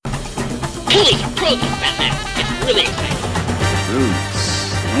Holy crow, Batman! It's really exciting.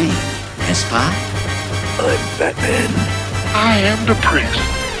 Bruce Wayne, Espa? I'm Batman. I am the priest.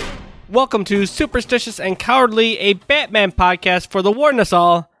 Welcome to Superstitious and Cowardly, a Batman podcast for the Warn Us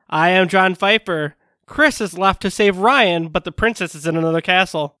All. I am John Pfeiffer. Chris is left to save Ryan, but the princess is in another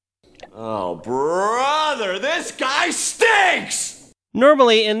castle. Oh, brother, this guy stinks!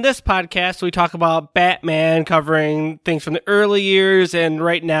 Normally, in this podcast, we talk about Batman, covering things from the early years, and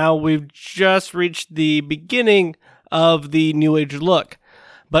right now, we've just reached the beginning of the New Age look.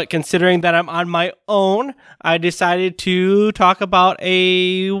 But considering that I'm on my own, I decided to talk about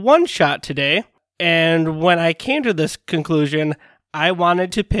a one-shot today. And when I came to this conclusion, I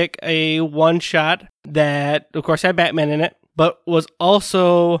wanted to pick a one-shot that, of course, had Batman in it, but was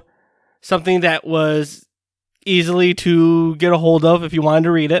also something that was easily to get a hold of if you wanted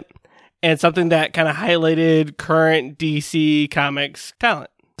to read it, and something that kind of highlighted current DC Comics talent.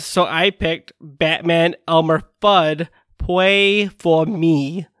 So I picked Batman Elmer Fudd, Pray for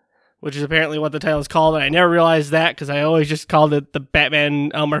Me, which is apparently what the title is called, and I never realized that because I always just called it the Batman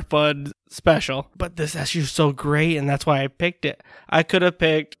Elmer Fudd special. But this issue is so great, and that's why I picked it. I could have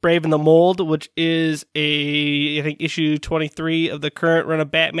picked Brave in the Mold, which is I think issue 23 of the current run of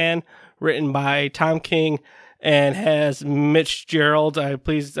Batman, written by Tom King, and has Mitch Gerald. I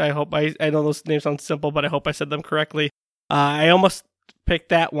know those names sound simple, but I hope I said them correctly. I almost picked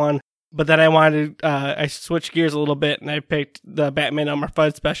that one. But then I switched gears a little bit, and I picked the Batman Elmer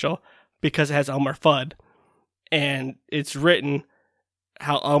Fudd special because it has Elmer Fudd. And it's written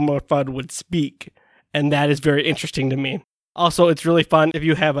how Elmer Fudd would speak, and that is very interesting to me. Also, it's really fun if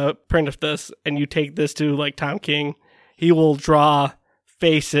you have a print of this, and you take this to, like, Tom King, he will draw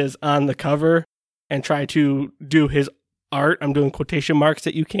faces on the cover and try to do his art. I'm doing quotation marks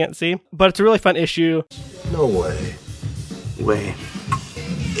that you can't see. But it's a really fun issue. No way. Wait.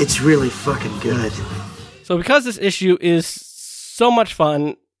 It's really fucking good. So because this issue is so much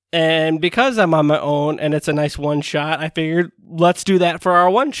fun, and because I'm on my own and it's a nice one-shot, I figured let's do that for our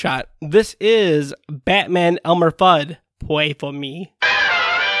one-shot. This is Batman Elmer Fudd, Pray for Me.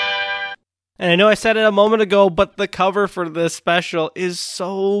 And I know I said it a moment ago, but the cover for this special is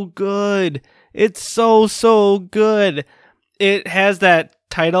so good. It's so good. It has that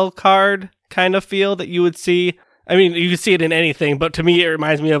title card kind of feel that you would see. I mean, you can see it in anything, but to me, it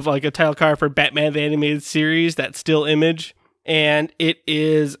reminds me of like a title card for Batman the Animated Series, that still image. And it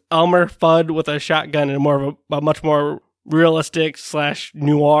is Elmer Fudd with a shotgun in more of a much more realistic /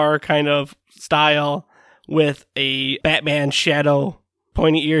 noir kind of style, with a Batman shadow,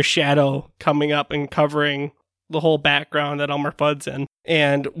 pointy ear shadow coming up and covering the whole background that Elmer Fudd's in.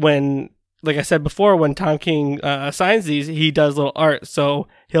 And when, like I said before, when Tom King signs these, he does little art. So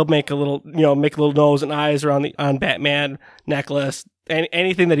he'll make a little nose and eyes around on Batman necklace, and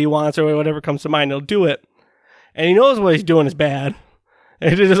anything that he wants or whatever comes to mind, he'll do it. And he knows what he's doing is bad.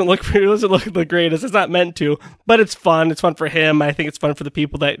 It doesn't look the greatest. It's not meant to, but it's fun. It's fun for him. I think it's fun for the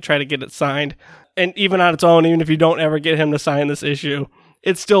people that try to get it signed. And even on its own, even if you don't ever get him to sign this issue,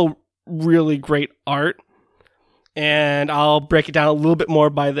 it's still really great art. And I'll break it down a little bit more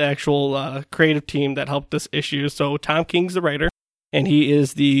by the actual creative team that helped this issue. So Tom King's the writer, and he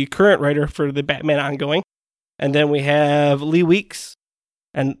is the current writer for the Batman ongoing. And then we have Lee Weeks.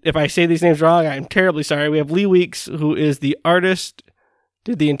 And if I say these names wrong, I'm terribly sorry. We have Lee Weeks, who is the artist,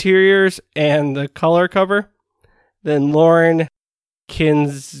 did the interiors and the color cover. Then Lauren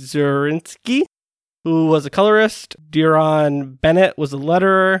Kinzurinsky, who was a colorist. Deron Bennett was the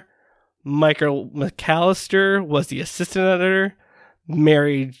letterer. Michael McAllister was the assistant editor.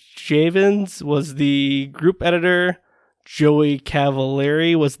 Mary Javins was the group editor. Joey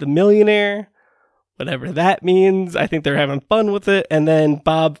Cavalieri was the millionaire. Whatever that means. I think they're having fun with it. And then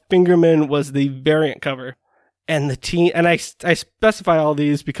Bob Fingerman was the variant cover. And the team, and I specify all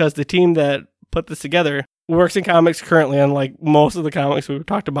these because the team that put this together works in comics currently, unlike most of the comics we've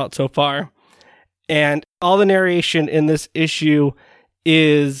talked about so far. And all the narration in this issue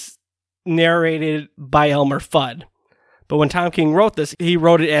is narrated by Elmer Fudd. But when Tom King wrote this, he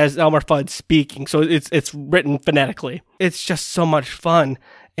wrote it as Elmer Fudd speaking. So it's written phonetically. It's just so much fun.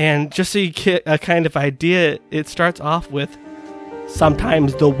 And just so you get a kind of idea, it starts off with,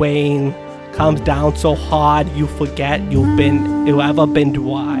 sometimes the rain comes down so hard you forget you ever been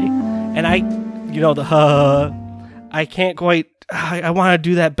dry. And I can't quite, I want to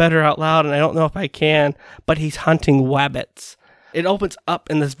do that better out loud, and I don't know if I can, but he's hunting rabbits. It opens up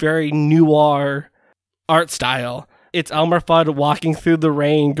in this very noir art style. It's Elmer Fudd walking through the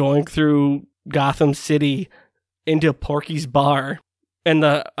rain, going through Gotham City into Porky's Bar. And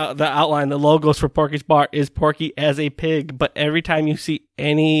the outline, the logos for Porky's Bar is Porky as a pig. But every time you see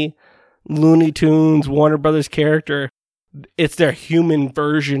any Looney Tunes, Warner Brothers character. It's their human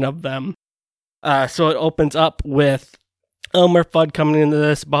version of them. So it opens up with Elmer Fudd coming into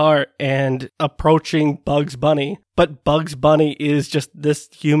this bar and approaching Bugs Bunny. But Bugs Bunny is just this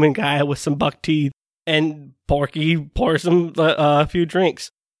human guy with some buck teeth. And Porky pours him a few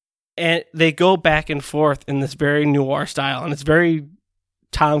drinks. And they go back and forth in this very noir style. And it's very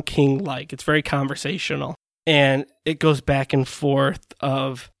Tom King-like. It's very conversational. And it goes back and forth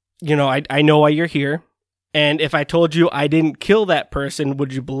of, I know why you're here. And if I told you I didn't kill that person,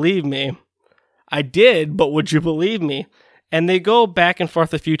 would you believe me? I did, but would you believe me? And they go back and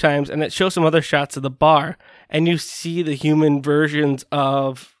forth a few times, and it shows some other shots of the bar. And you see the human versions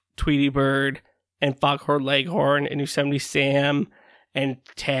of Tweety Bird and Foghorn Leghorn and Yosemite Sam and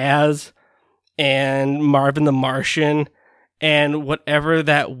Taz and Marvin the Martian and whatever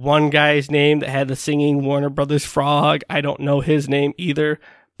that one guy's name that had the singing Warner Brothers frog. I don't know his name either.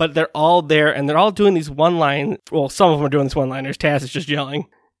 But they're all there, and they're all doing these one-line... Well, some of them are doing these one-liners. Taz is just yelling.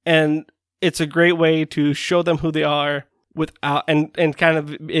 And it's a great way to show them who they are without... And kind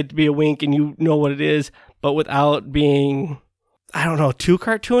of it be a wink, and you know what it is, but without being, I don't know, too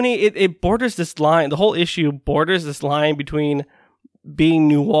cartoony. It borders this line. The whole issue borders this line between being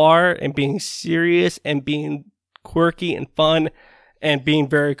noir and being serious and being quirky and fun and being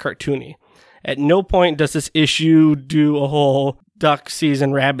very cartoony. At no point does this issue do a whole duck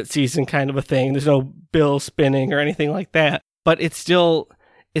season, rabbit season kind of a thing. There's no bill spinning or anything like that. But it's still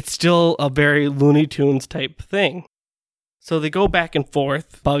a very Looney Tunes type thing. So they go back and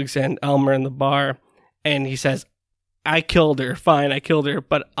forth, Bugs and Elmer in the bar, and he says, I killed her. Fine, I killed her,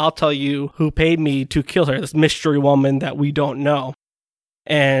 but I'll tell you who paid me to kill her, this mystery woman that we don't know.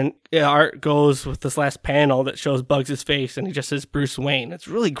 And art goes with this last panel that shows Bugs' face, and he just says Bruce Wayne. It's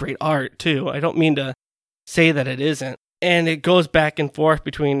really great art, too. I don't mean to say that it isn't. And it goes back and forth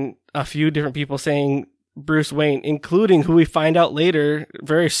between a few different people saying Bruce Wayne, including who we find out later,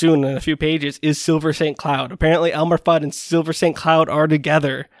 very soon in a few pages, is Silver St. Cloud. Apparently Elmer Fudd and Silver St. Cloud are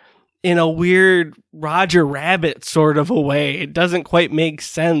together in a weird Roger Rabbit sort of a way. It doesn't quite make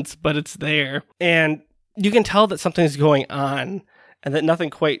sense, but it's there. And you can tell that something's going on and that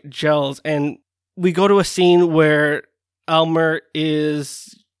nothing quite gels. And we go to a scene where Elmer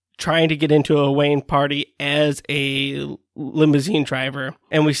is trying to get into a Wayne party as a limousine driver.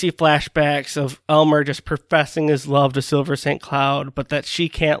 And we see flashbacks of Elmer just professing his love to Silver St. Cloud, but that she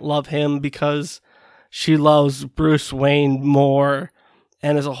can't love him because she loves Bruce Wayne more.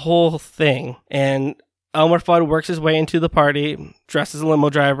 And there's a whole thing. And Elmer Fudd works his way into the party, dressed as a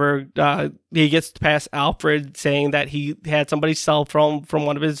limo driver. He gets past Alfred saying that he had somebody sell from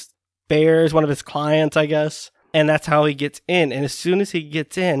one of his bears, one of his clients, I guess. And that's how he gets in. And as soon as he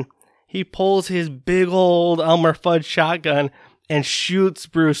gets in, he pulls his big old Elmer Fudd shotgun and shoots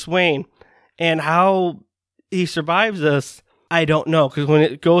Bruce Wayne. And how he survives this, I don't know. Because when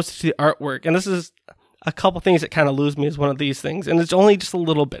it goes to the artwork, and this is a couple things that kind of lose me is one of these things. And it's only just a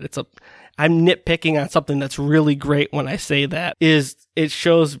little bit. I'm nitpicking on something that's really great when I say that. Is it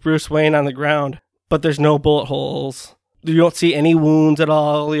shows Bruce Wayne on the ground, but there's no bullet holes. You don't see any wounds at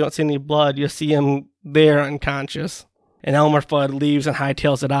all. You don't see any blood. You see him there unconscious. And Elmer Fudd leaves and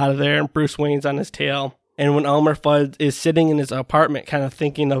hightails it out of there, and Bruce Wayne's on his tail. And when Elmer Fudd is sitting in his apartment kind of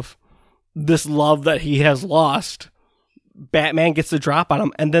thinking of this love that he has lost, Batman gets the drop on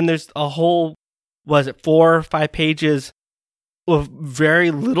him. And then there's a whole, 4 or 5 pages of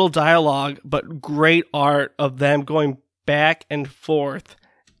very little dialogue, but great art of them going back and forth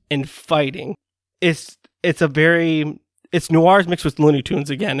and fighting. It's noirs mixed with Looney Tunes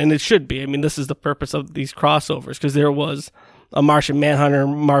again, and it should be. I mean, this is the purpose of these crossovers, because there was a Martian Manhunter,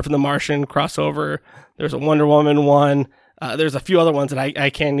 Marvin the Martian crossover. There's a Wonder Woman one. There's a few other ones that I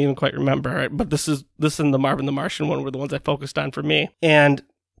can't even quite remember, right? But this and the Marvin the Martian one were the ones I focused on for me. And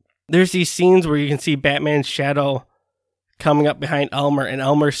there's these scenes where you can see Batman's shadow coming up behind Elmer, and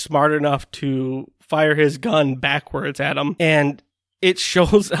Elmer's smart enough to fire his gun backwards at him. And it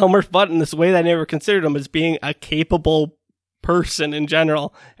shows Elmer Fudd in this way that I never considered him as being a capable person in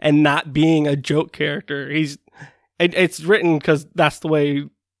general and not being a joke character. It's written because that's the way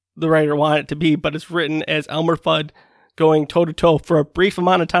the writer wanted it to be, but it's written as Elmer Fudd going toe to toe for a brief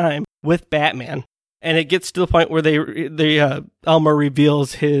amount of time with Batman. And it gets to the point where Elmer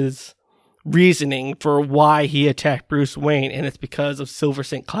reveals his reasoning for why he attacked Bruce Wayne, and it's because of Silver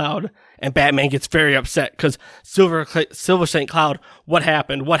St. Cloud. And Batman gets very upset because Silver St. Cloud, what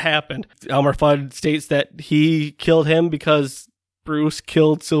happened? Elmer Fudd states that he killed him because Bruce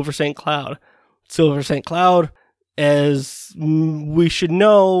killed Silver St. Cloud. Silver St. Cloud, as we should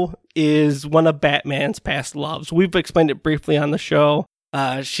know, is one of Batman's past loves. We've explained it briefly on the show.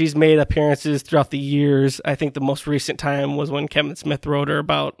 She's made appearances throughout the years. I think the most recent time was when Kevin Smith wrote her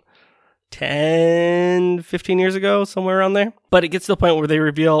about 10, 15 years ago, somewhere around there. But it gets to the point where they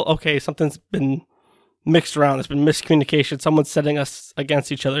reveal, okay, something's been mixed around. There's been miscommunication. Someone's setting us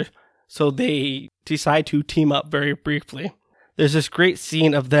against each other. So they decide to team up very briefly. There's this great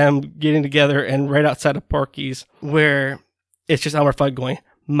scene of them getting together and right outside of Porky's where it's just Elmer Fudd going,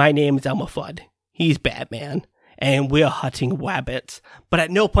 "My name is Elmer Fudd. He's Batman. And we're hunting wabbits." But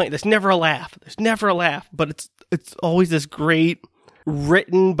at no point, there's never a laugh. But it's always this great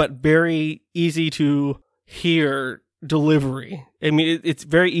written but very easy to hear delivery. I mean, it's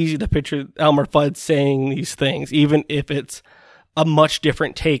very easy to picture Elmer Fudd saying these things, even if it's a much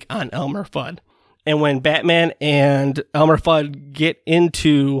different take on Elmer Fudd. And when Batman and Elmer Fudd get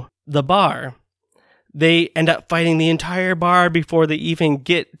into the bar, they end up fighting the entire bar before they even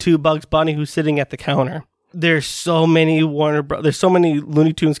get to Bugs Bunny, who's sitting at the counter. There's so many there's so many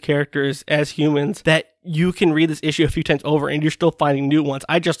Looney Tunes characters as humans that you can read this issue a few times over and you're still finding new ones.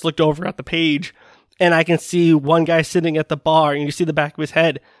 I just looked over at the page and I can see one guy sitting at the bar and you see the back of his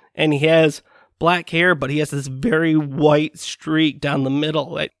head and he has black hair, but he has this very white streak down the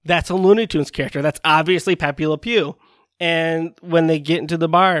middle. That's a Looney Tunes character. That's obviously Pepe Le Pew. And when they get into the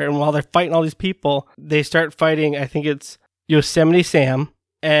bar and while they're fighting all these people, they start fighting, I think it's Yosemite Sam,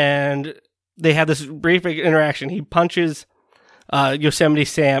 and they have this brief interaction. He punches Yosemite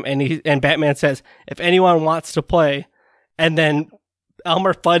Sam, and Batman says, "If anyone wants to play," and then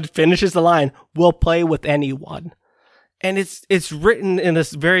Elmer Fudd finishes the line, "We'll play with anyone." And it's written in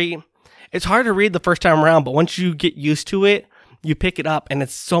this very, it's hard to read the first time around, but once you get used to it, you pick it up, and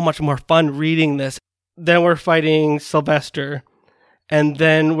it's so much more fun reading this. Then we're fighting Sylvester, and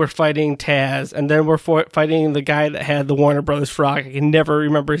then we're fighting Taz, and then we're fighting the guy that had the Warner Brothers frog. I can never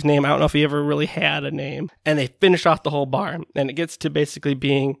remember his name. I don't know if he ever really had a name. And they finish off the whole bar, and it gets to basically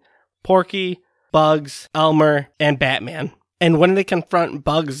being Porky, Bugs, Elmer, and Batman. And when they confront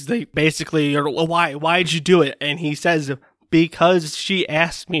Bugs, they basically are, "Well, why'd you do it?" And he says, "Because she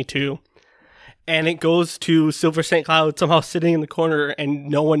asked me to." And it goes to Silver St. Cloud somehow sitting in the corner, and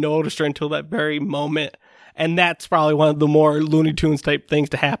no one noticed her until that very moment. And that's probably one of the more Looney Tunes type things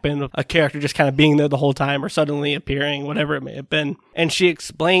to happen. A character just kind of being there the whole time or suddenly appearing, whatever it may have been. And she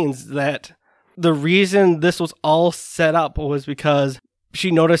explains that the reason this was all set up was because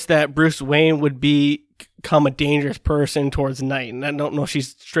she noticed that Bruce Wayne would become a dangerous person towards night. And I don't know if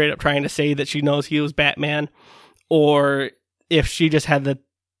she's straight up trying to say that she knows he was Batman, or if she just had the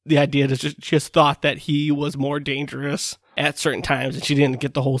idea to just thought that he was more dangerous at certain times and she didn't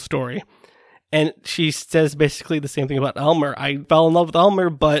get the whole story. And she says basically the same thing about Elmer. "I fell in love with Elmer,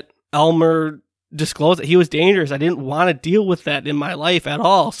 but Elmer disclosed that he was dangerous. I didn't want to deal with that in my life at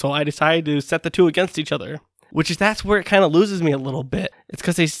all. So I decided to set the two against each other." That's where it kind of loses me a little bit. It's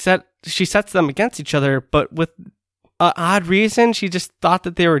because she sets them against each other, but with an odd reason. She just thought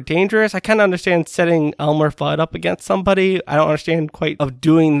that they were dangerous. I kind of understand setting Elmer Fudd up against somebody. I don't understand quite of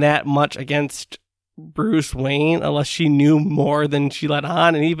doing that much against Bruce Wayne unless she knew more than she let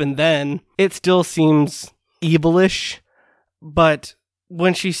on, and even then it still seems evilish. But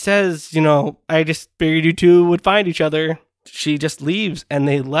when she says, "I just figured you two would find each other," she just leaves and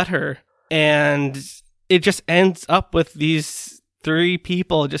they let her, and it just ends up with these three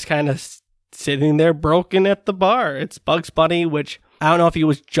people just kind of sitting there broken at the bar. It's Bugs Bunny, which I don't know if he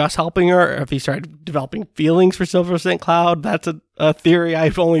was just helping her or if he started developing feelings for Silver St. Cloud. That's a theory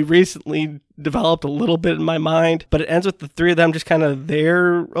I've only recently developed a little bit in my mind. But it ends with the three of them just kind of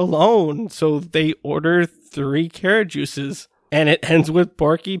there alone. So they order 3 carrot juices. And it ends with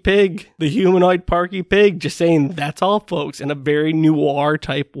Porky Pig, the humanoid Porky Pig, just saying, "That's all, folks," in a very noir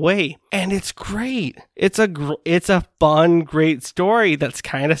type way. And it's great. It's a fun, great story that's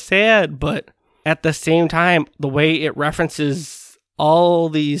kind of sad, but at the same time, the way it references all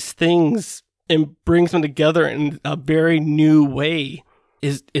these things and brings them together in a very new way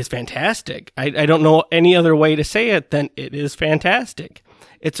is fantastic. I don't know any other way to say it than it is fantastic.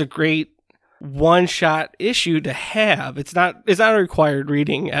 It's a great one-shot issue to have. It's not a required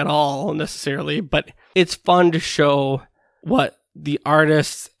reading at all necessarily, but it's fun to show what the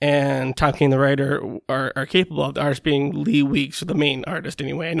artists and Tom King, the writer, are capable of. The artist being Lee Weeks, the main artist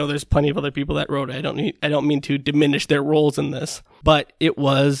anyway. I know there's plenty of other people that wrote it. I don't mean to diminish their roles in this, but it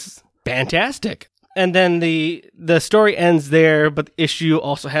was fantastic. And then the story ends there, but the issue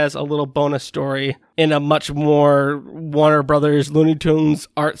also has a little bonus story in a much more Warner Brothers Looney Tunes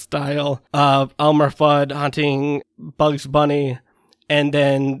art style of Elmer Fudd hunting Bugs Bunny, and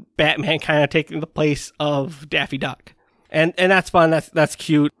then Batman kind of taking the place of Daffy Duck. And that's fun. That's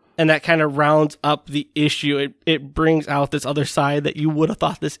cute. And that kind of rounds up the issue. It brings out this other side that you would have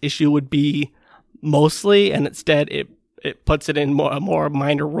thought this issue would be mostly, and instead it puts it in a more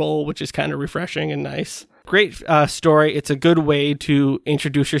minor role, which is kind of refreshing and nice. Great story. It's a good way to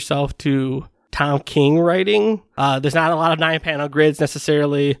introduce yourself to Tom King writing. There's not a lot of 9-panel grids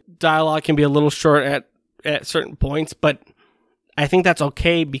necessarily. Dialogue can be a little short at certain points, but I think that's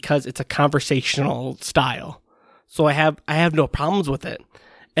okay because it's a conversational style. So I have no problems with it.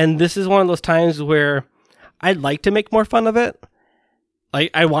 And this is one of those times where I'd like to make more fun of it.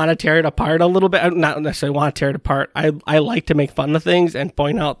 Like, I want to tear it apart a little bit. Not necessarily want to tear it apart. I like to make fun of things and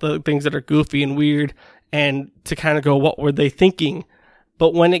point out the things that are goofy and weird and to kind of go, what were they thinking?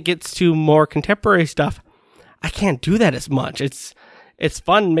 But when it gets to more contemporary stuff, I can't do that as much. It's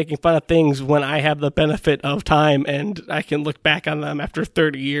fun making fun of things when I have the benefit of time and I can look back on them after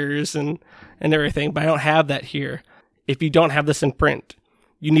 30 years and everything. But I don't have that here. If you don't have this in print,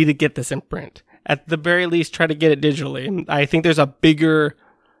 you need to get this in print. At the very least, try to get it digitally. I think there's a bigger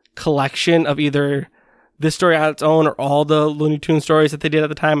collection of either this story on its own or all the Looney Tunes stories that they did at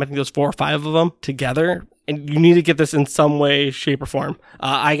the time. I think there's 4 or 5 of them together. And you need to get this in some way, shape, or form.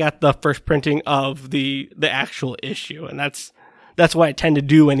 I got the first printing of the actual issue, and that's what I tend to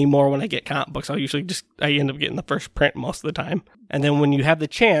do anymore when I get comic books. I end up getting the first print most of the time. And then when you have the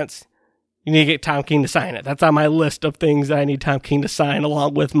chance, you need to get Tom King to sign it. That's on my list of things that I need Tom King to sign,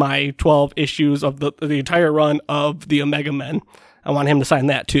 along with my 12 issues of the entire run of the Omega Men. I want him to sign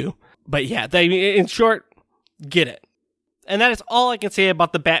that too. But yeah, in short, get it. And that is all I can say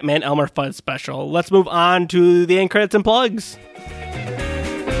about the Batman Elmer Fudd special. Let's move on to the end credits and plugs.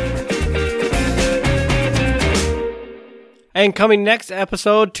 And coming next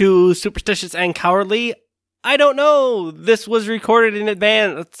episode to Superstitious and Cowardly, I don't know. This was recorded in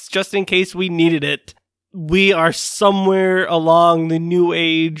advance just in case we needed it. We are somewhere along the New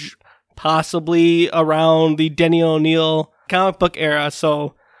Age, possibly around the Denny O'Neil comic book era.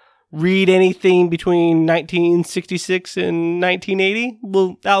 So read anything between 1966 and 1980.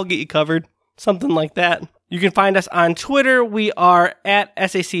 That'll get you covered. Something like that. You can find us on Twitter. We are at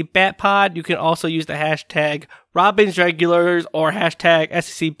SACBatPod. You can also use the hashtag RobinsRegulars or hashtag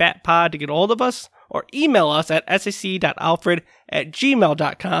SACBatPod to get a hold of us, or email us at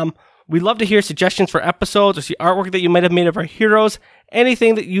sac.alfred@gmail.com. We'd love to hear suggestions for episodes or see artwork that you might have made of our heroes.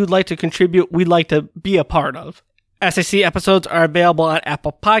 Anything that you'd like to contribute, we'd like to be a part of. SAC episodes are available on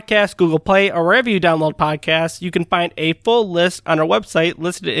Apple Podcasts, Google Play, or wherever you download podcasts. You can find a full list on our website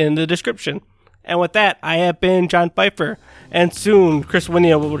listed in the description. And with that, I have been John Pfeiffer, and soon Chris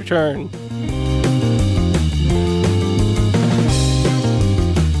Winia will return.